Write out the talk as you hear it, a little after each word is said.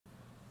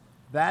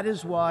That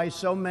is why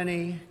so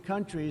many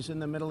countries in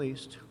the Middle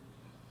East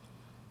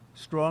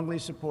strongly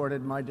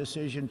supported my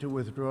decision to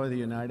withdraw the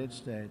United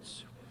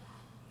States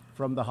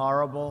from the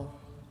horrible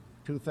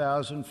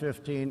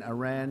 2015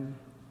 Iran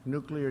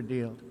nuclear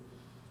deal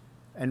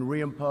and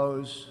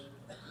reimpose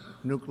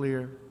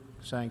nuclear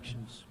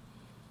sanctions.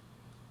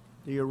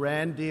 The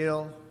Iran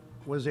deal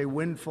was a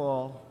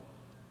windfall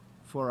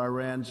for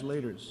Iran's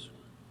leaders.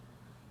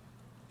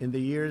 In the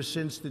years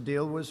since the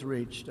deal was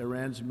reached,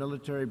 Iran's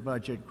military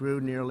budget grew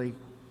nearly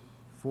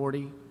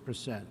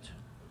 40%.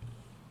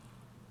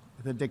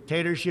 The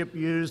dictatorship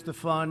used the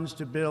funds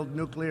to build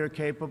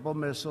nuclear-capable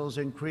missiles,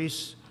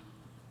 increase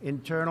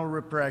internal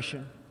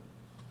repression,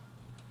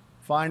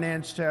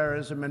 finance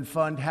terrorism, and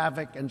fund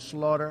havoc and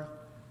slaughter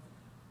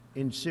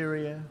in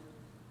Syria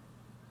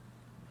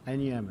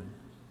and Yemen.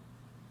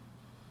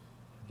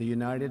 The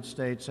United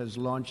States has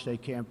launched a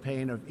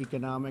campaign of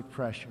economic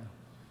pressure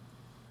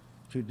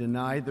to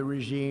deny the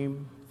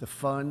regime the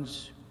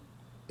funds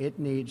it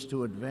needs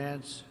to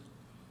advance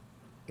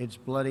its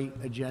bloody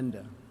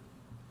agenda.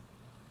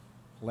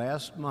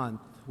 Last month,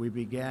 we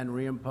began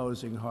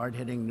reimposing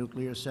hard-hitting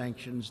nuclear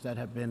sanctions that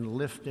have been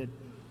lifted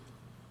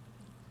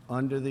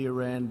under the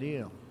Iran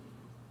deal.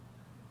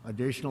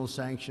 Additional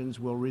sanctions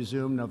will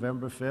resume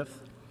November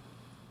 5th,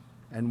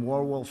 and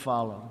more will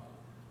follow.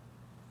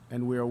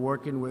 And we are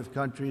working with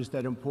countries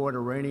that import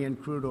Iranian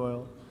crude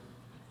oil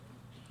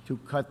to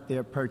cut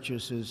their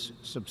purchases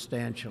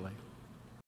substantially.